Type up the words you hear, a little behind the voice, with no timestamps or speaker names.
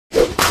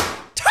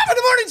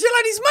morning, chill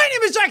laddies. My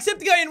name is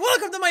Jacksepticeye, and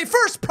welcome to my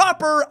first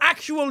proper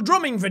actual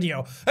drumming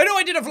video. I know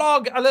I did a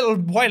vlog a little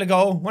while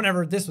ago,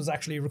 whenever this was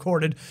actually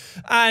recorded,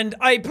 and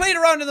I played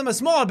around in them a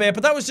small bit,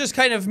 but that was just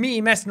kind of me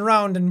messing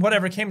around and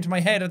whatever came to my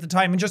head at the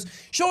time and just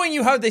showing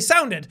you how they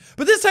sounded.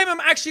 But this time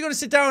I'm actually going to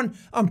sit down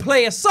and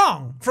play a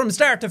song from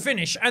start to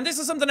finish, and this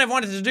is something I've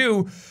wanted to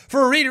do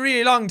for a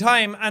really long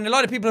time, and a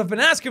lot of people have been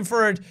asking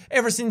for it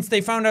ever since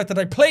they found out that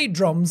I played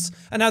drums,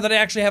 and now that I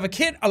actually have a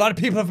kit, a lot of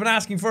people have been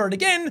asking for it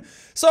again.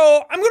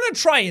 So I'm gonna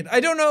try it. I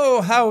don't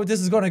know how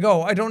this is gonna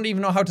go. I don't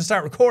even know how to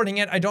start recording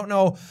it. I don't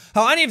know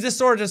how any of this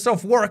sort of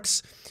stuff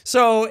works.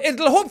 So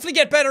it'll hopefully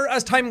get better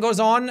as time goes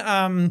on.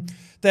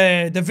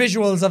 The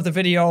visuals of the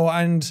video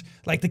and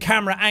like the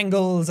camera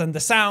angles and the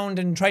sound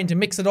and trying to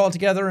mix it all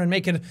together and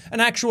make it an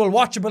actual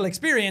watchable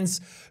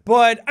experience.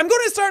 But I'm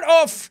gonna start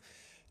off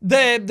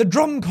the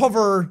drum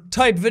cover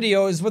type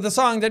videos with a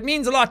song that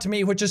means a lot to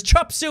me, which is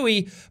Chop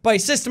Suey by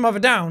System of a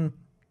Down.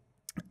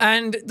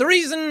 And the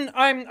reason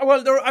I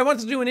want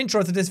to do an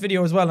intro to this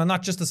video as well, and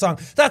not just a song.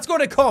 That's going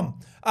to come.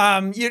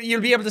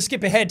 You'll be able to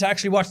skip ahead to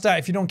actually watch that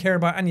if you don't care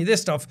about any of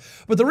this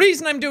stuff. But the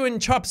reason I'm doing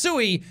Chop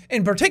Suey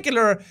in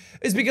particular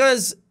is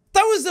because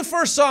that was the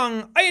first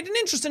song. I had an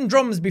interest in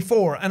drums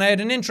before, and I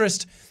had an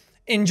interest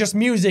in just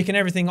music and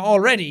everything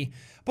already.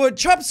 But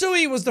Chop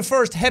Suey was the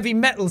first heavy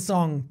metal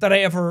song that I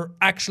ever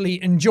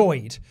actually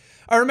enjoyed.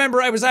 I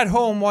remember I was at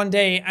home one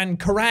day and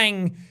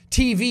Kerrang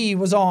TV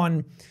was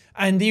on,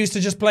 and they used to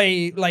just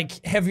play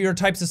like heavier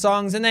types of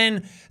songs, and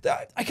then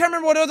I can't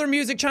remember what other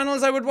music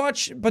channels I would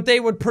watch, but they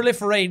would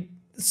proliferate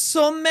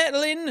some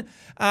metal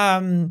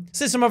in.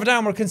 System of a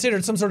Down were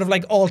considered some sort of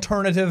like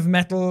alternative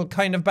metal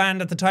kind of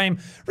band at the time.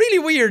 Really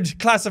weird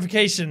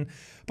classification,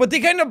 but they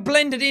kind of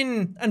blended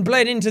in and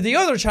bled into the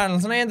other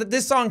channels, and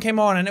this song came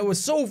on and it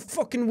was so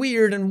fucking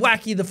weird and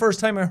wacky the first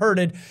time I heard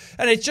it,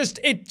 and it just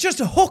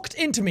hooked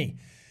into me.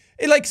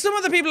 Like, some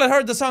of the people had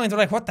heard the song and they're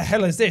like, what the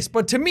hell is this?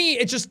 But to me,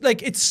 it just,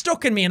 like, it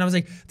stuck in me and I was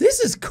like, this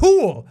is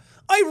cool.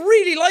 I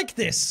really like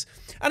this.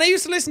 And I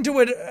used to listen to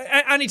it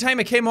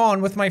anytime it came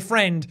on with my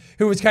friend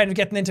who was kind of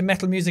getting into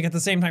metal music at the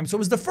same time. So it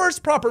was the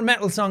first proper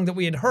metal song that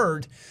we had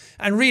heard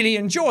and really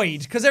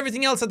enjoyed, because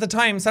everything else at the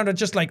time sounded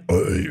just like,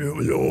 and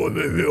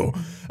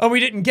we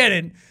didn't get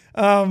it.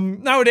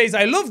 Nowadays,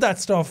 I love that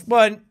stuff,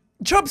 but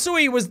Chop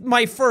Suey was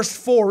my first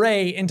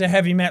foray into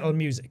heavy metal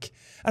music.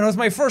 And it was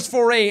my first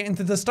foray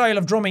into the style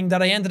of drumming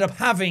that I ended up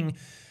having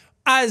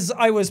as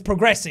I was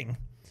progressing.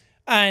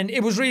 And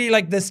it was really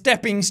like the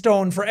stepping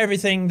stone for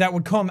everything that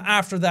would come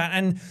after that.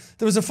 And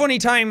there was a funny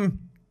time,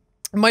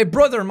 my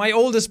brother, my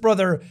oldest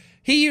brother,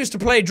 he used to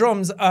play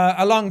drums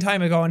a long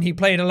time ago, and he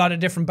played a lot of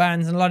different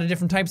bands and a lot of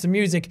different types of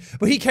music.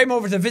 But he came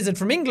over to visit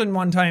from England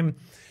one time.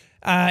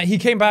 He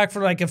came back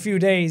for like a few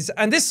days,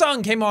 and this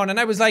song came on,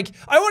 and I was like,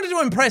 I wanted to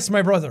impress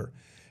my brother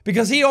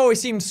because he always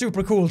seemed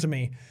super cool to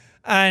me.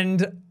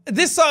 And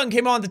this song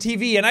came on the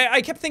TV, and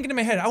I kept thinking in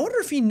my head, I wonder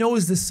if he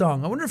knows this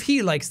song. I wonder if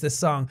he likes this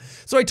song.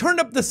 So I turned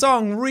up the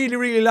song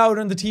really loud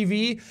on the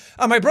TV,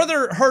 and my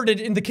brother heard it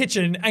in the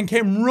kitchen and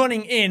came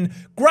running in,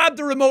 grabbed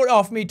the remote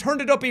off me,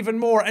 turned it up even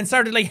more, and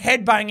started like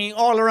headbanging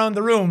all around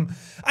the room.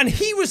 And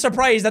he was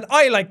surprised that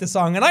I liked the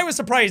song, and I was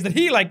surprised that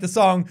he liked the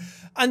song.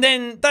 And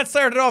then that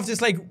started off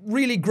this like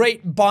really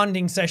great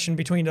bonding session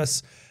between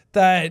us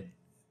that,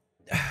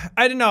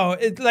 I don't know,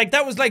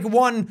 that was like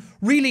one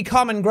really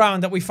common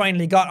ground that we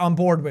finally got on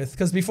board with,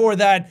 because before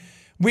that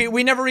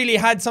we never really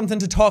had something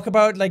to talk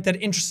about like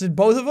that interested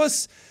both of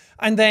us.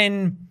 And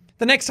then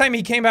the next time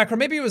he came back, or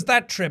maybe it was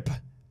that trip,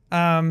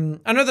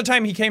 another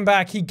time he came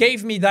back, he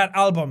gave me that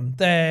album,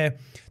 the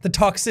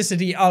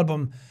Toxicity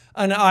album,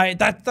 and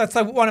that's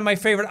like one of my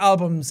favorite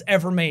albums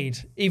ever made,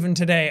 even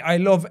today. I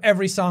love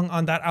every song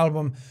on that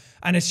album,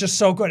 and it's just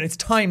so good. It's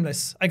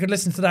timeless. I could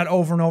listen to that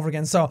over and over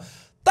again. So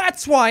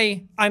that's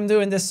why I'm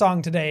doing this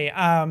song today.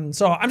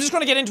 So I'm just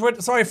going to get into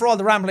it. Sorry for all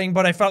the rambling,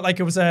 but I felt like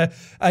it was a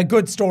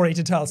good story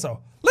to tell. So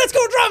let's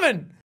go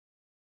drumming!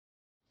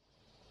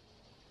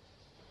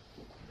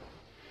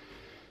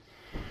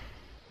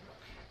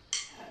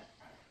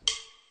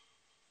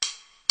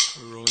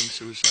 Rolling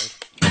suicide.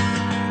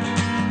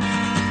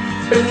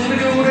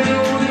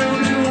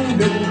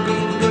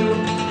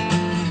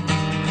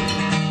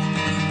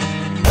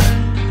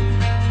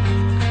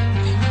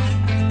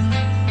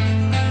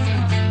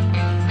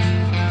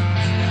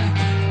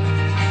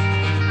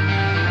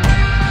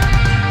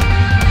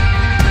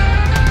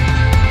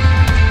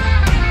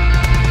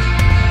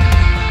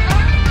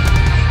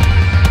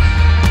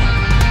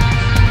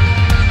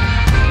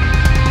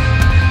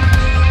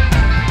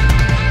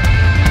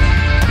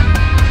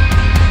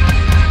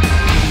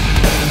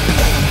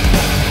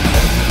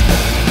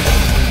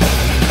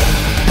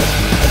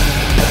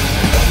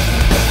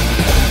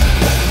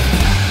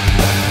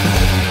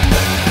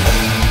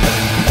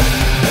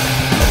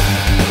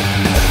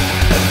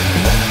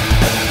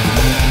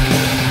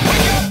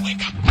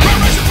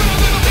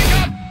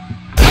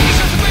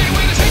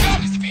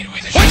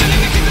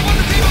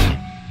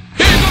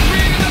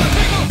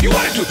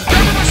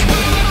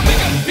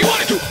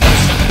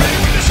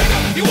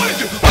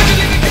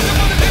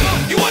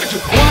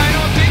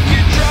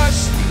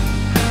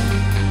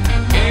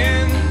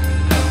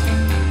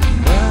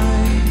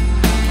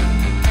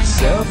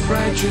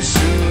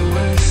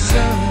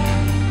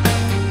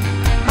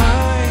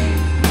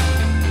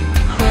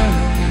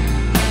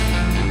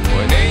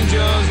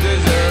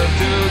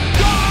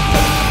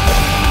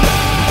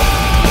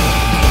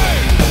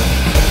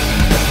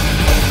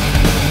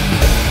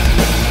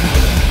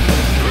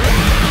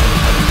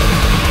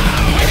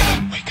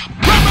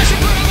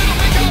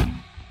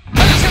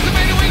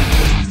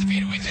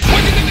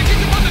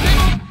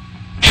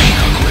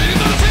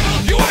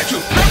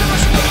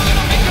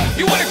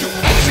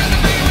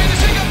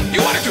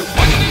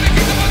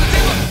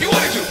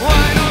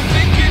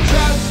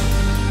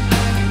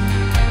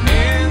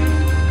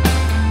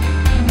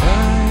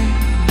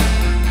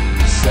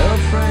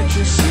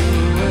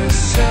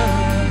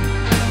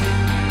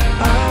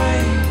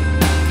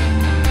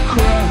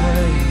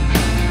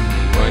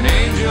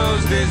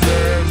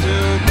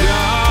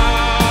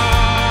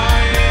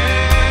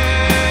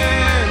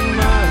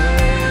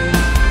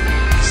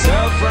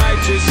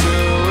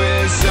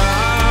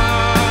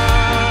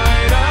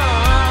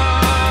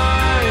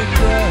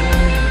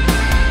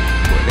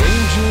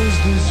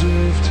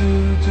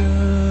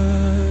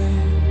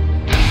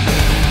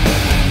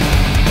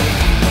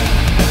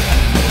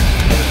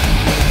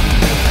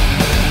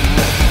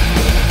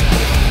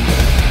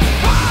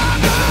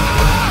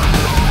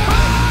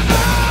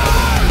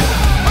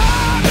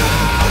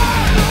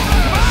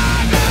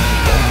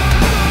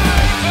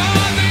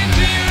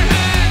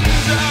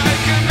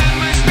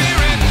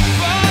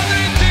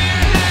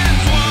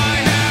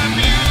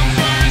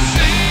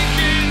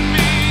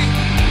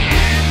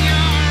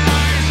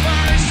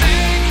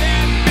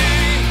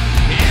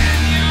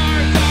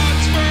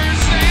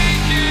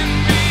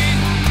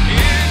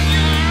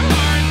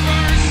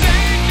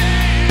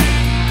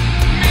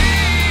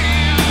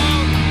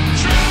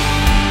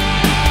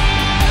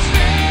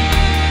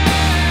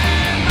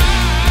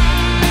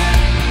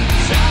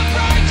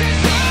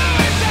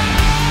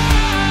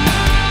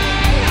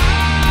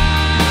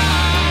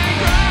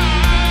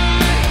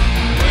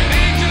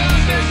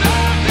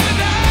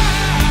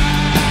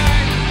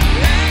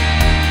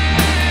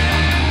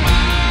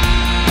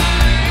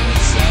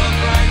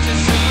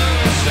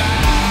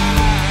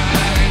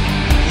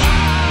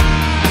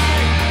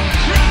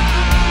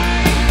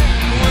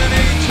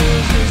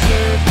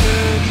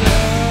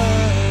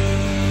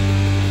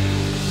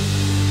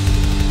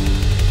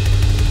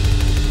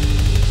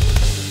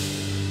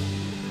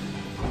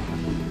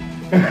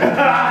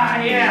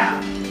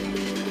 Yeah.